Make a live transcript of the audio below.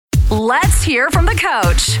Let's hear from the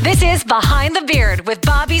coach. This is Behind the Beard with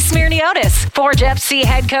Bobby Smirniotis, Forge FC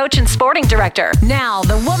head coach and sporting director. Now,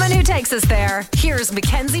 the woman who takes us there, here's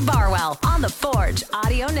Mackenzie Barwell on the Forge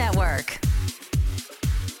Audio Network.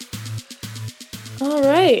 All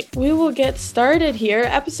right, we will get started here.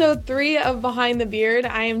 Episode 3 of Behind the Beard.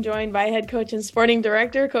 I am joined by head coach and sporting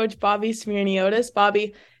director, Coach Bobby Smirniotis.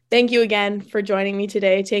 Bobby, thank you again for joining me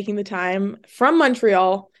today, taking the time from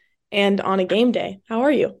Montreal and on a game day. How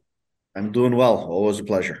are you? I'm doing well. Always a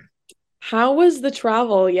pleasure. How was the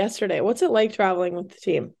travel yesterday? What's it like traveling with the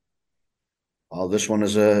team? This one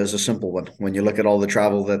is a simple one. When you look at all the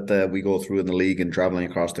travel that we go through in the league and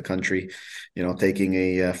traveling across the country, taking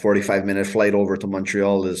a 45-minute flight over to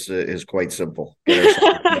Montreal is quite simple.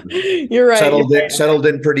 You're right. Settled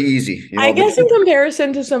in pretty easy. I guess in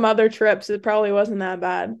comparison to some other trips, it probably wasn't that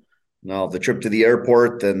bad. No, the trip to the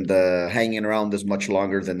airport and hanging around is much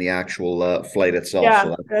longer than the actual flight itself. Yeah,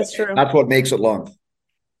 so that's true. That's what makes it long.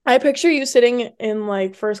 I picture you sitting in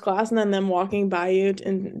like first class and then them walking by you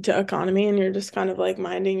into economy and you're just kind of like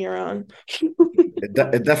minding your own.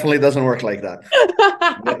 It definitely doesn't work like that.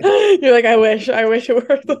 You're like, I wish it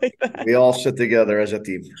worked like that. We all sit together as a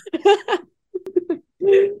team.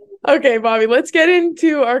 Okay, Bobby, let's get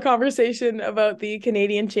into our conversation about the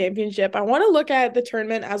Canadian Championship. I want to look at the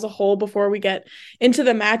tournament as a whole before we get into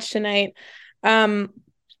the match tonight.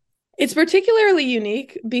 It's particularly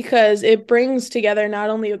unique because it brings together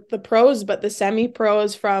not only the pros, but the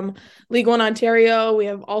semi-pros from League One Ontario. We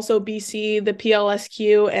have also BC, the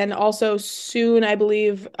PLSQ, and also soon, I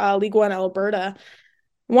believe, League One Alberta.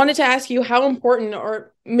 Wanted to ask you how important,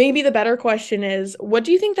 or maybe the better question is, what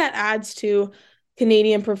do you think that adds to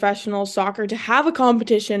Canadian professional soccer to have a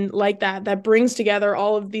competition like that brings together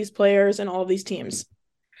all of these players and all of these teams?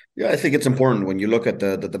 Yeah, I think it's important when you look at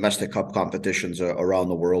the domestic cup competitions around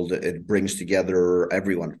the world. It brings together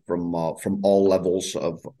everyone from all levels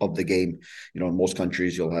of the game. In most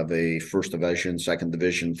countries, you'll have a first division, second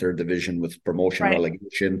division, third division with promotion, right.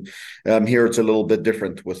 Relegation. Here, it's a little bit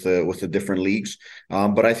different with the different leagues.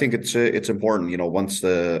 But I think it's important. Once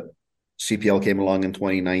the CPL came along in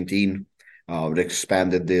 2019. It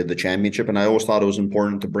expanded the championship, and I always thought it was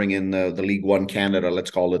important to bring in the League One Canada,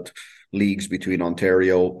 let's call it, leagues between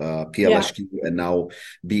Ontario, PLSQ, and now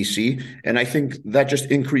BC. And I think that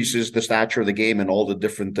just increases the stature of the game in all the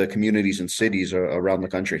different communities and cities around the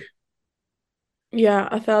country. Yeah,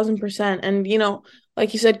 1,000%. And,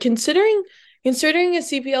 like you said, considering a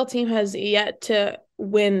CPL team has yet to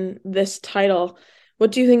win this title,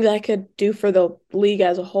 what do you think that could do for the league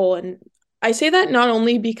as a whole? And I say that not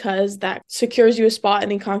only because that secures you a spot in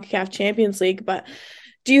the CONCACAF Champions League, but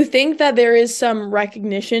do you think that there is some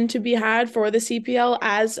recognition to be had for the CPL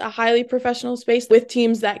as a highly professional space with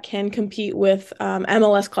teams that can compete with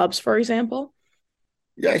MLS clubs, for example?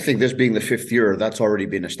 Yeah, I think this being the fifth year, that's already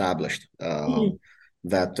been established.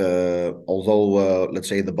 That although let's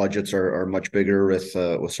say the budgets are much bigger with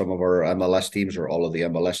some of our MLS teams or all of the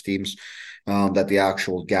MLS teams, that the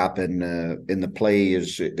actual gap in the play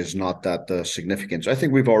is not that significant. So I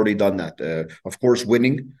think we've already done that. Of course,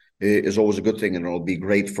 winning is always a good thing, and it'll be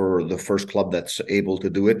great for the first club that's able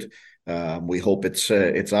to do it. We hope it's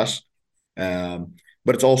us,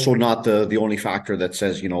 but it's also not the only factor that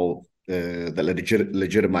says that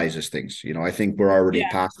legitimizes things. I think we're already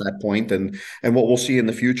past that point, and what we'll see in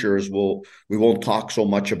the future is we won't talk so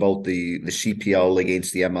much about the CPL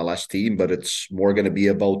against the MLS team, but it's more going to be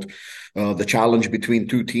about the challenge between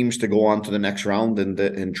two teams to go on to the next round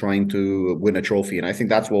and trying to win a trophy. And I think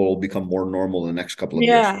that's what will become more normal in the next couple of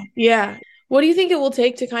years. Yeah. What do you think it will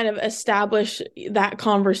take to kind of establish that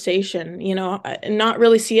conversation, and not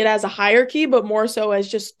really see it as a hierarchy, but more so as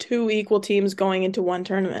just two equal teams going into one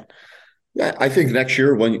tournament? Yeah, I think next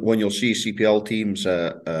year when you'll see CPL teams,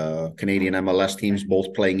 Canadian MLS teams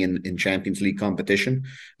both playing in Champions League competition,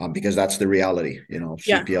 because that's the reality.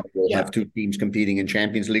 CPL will have two teams competing in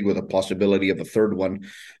Champions League with a possibility of a third one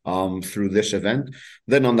through this event.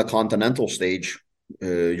 Then on the continental stage,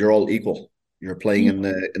 you're all equal. You're playing in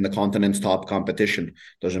the continent's top competition.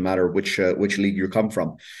 Doesn't matter which league you come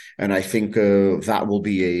from, and I think that will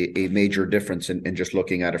be a major difference in just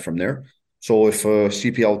looking at it from there. So if a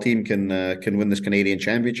CPL team can win this Canadian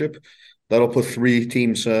Championship, that'll put three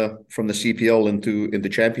teams from the CPL into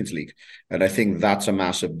Champions League, and I think that's a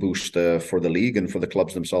massive boost for the league and for the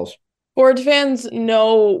clubs themselves. Forge fans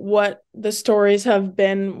know what the stories have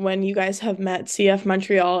been when you guys have met CF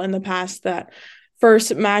Montreal in the past. That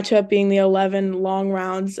first matchup being the 11 long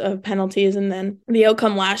rounds of penalties, and then the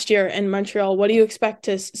outcome last year in Montreal. What do you expect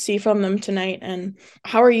to see from them tonight, and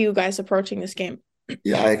how are you guys approaching this game?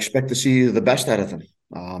 Yeah, I expect to see the best out of them.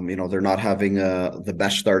 They're not having the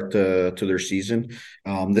best start to their season.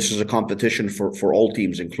 This is a competition for all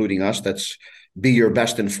teams, including us. That's be your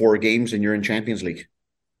best in 4 games and you're in Champions League.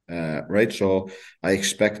 Right. So I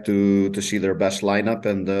expect to see their best lineup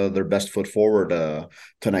and their best foot forward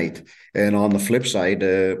tonight. And on the flip side,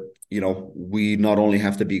 we not only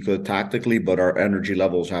have to be good tactically, but our energy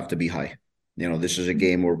levels have to be high. This is a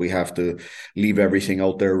game where we have to leave everything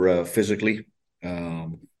out there physically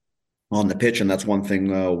on the pitch. And that's one thing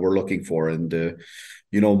we're looking for. And,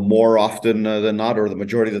 more often than not, or the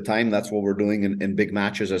majority of the time, that's what we're doing in big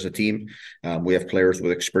matches as a team. We have players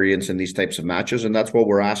with experience in these types of matches, and that's what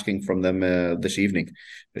we're asking from them this evening.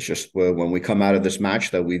 It's just when we come out of this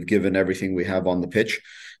match that we've given everything we have on the pitch.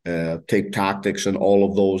 Take tactics and all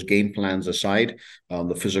of those game plans aside,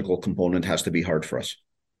 the physical component has to be hard for us.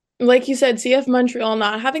 Like you said, CF Montreal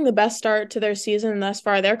not having the best start to their season thus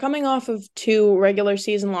far. They're coming off of 2 regular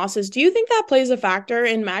season losses. Do you think that plays a factor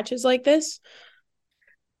in matches like this?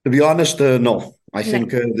 To be honest, no. I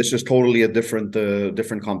think this is totally a different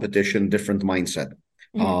competition, different mindset.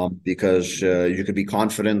 Because you could be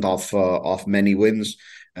confident off many wins,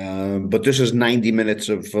 but this is 90 minutes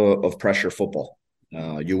of pressure football.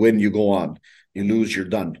 You win, you go on. You lose, you're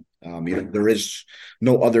done. There is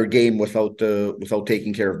no other game without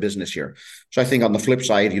taking care of business here. So I think on the flip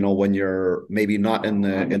side, when you're maybe not in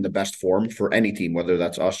the best form for any team, whether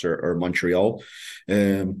that's us or Montreal,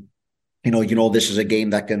 this is a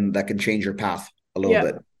game that can change your path a little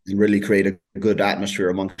bit and really create a good atmosphere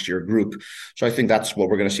amongst your group. So I think that's what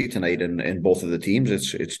we're going to see tonight in both of the teams.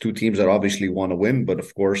 It's 2 teams that obviously want to win, but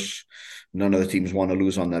of course, none of the teams want to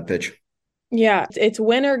lose on that pitch. Yeah, it's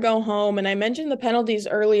win or go home. And I mentioned the penalties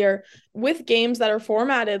earlier. With games that are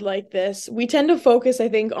formatted like this, we tend to focus, I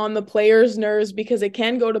think, on the players' nerves because it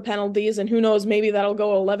can go to penalties, and who knows, maybe that'll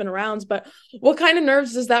go 11 rounds. But what kind of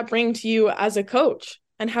nerves does that bring to you as a coach?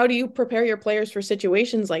 And how do you prepare your players for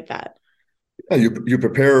situations like that? You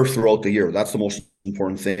prepare throughout the year. That's the most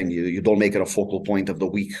important thing. You don't make it a focal point of the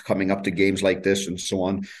week coming up to games like this and so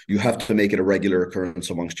on. You have to make it a regular occurrence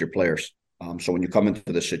amongst your players. So when you come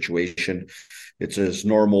into this situation, it's as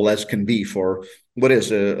normal as can be for what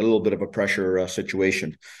is a little bit of a pressure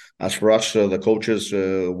situation. As for us, the coaches,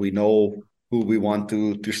 we know who we want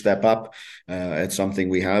to step up. It's something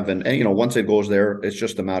we have. And once it goes there, it's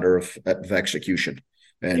just a matter of execution.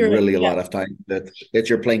 And really a lot of time that it's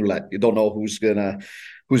your playing roulette. You don't know who's gonna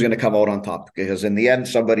come out on top, because in the end,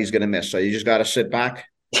 somebody's gonna miss. So you just got to sit back,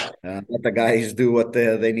 let the guys do what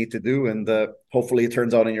they need to do, and hopefully it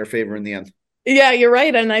turns out in your favor in the end. Yeah, you're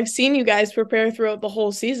right. And I've seen you guys prepare throughout the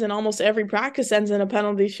whole season. Almost every practice ends in a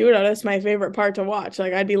penalty shootout. That's my favorite part to watch.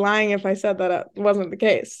 Like, I'd be lying if I said that it wasn't the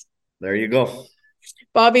case. There you go.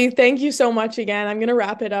 Bobby, thank you so much again. I'm going to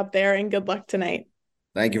wrap it up there, and good luck tonight.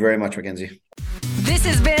 Thank you very much, Mackenzie. This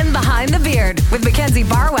has been Behind the Beard with Mackenzie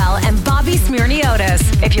Barwell and Bobby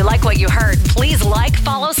Smyrniotis. If you like what you heard, please like,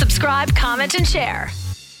 follow, subscribe, comment, and share.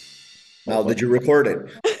 Now, did you record it?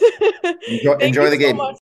 Enjoy the game.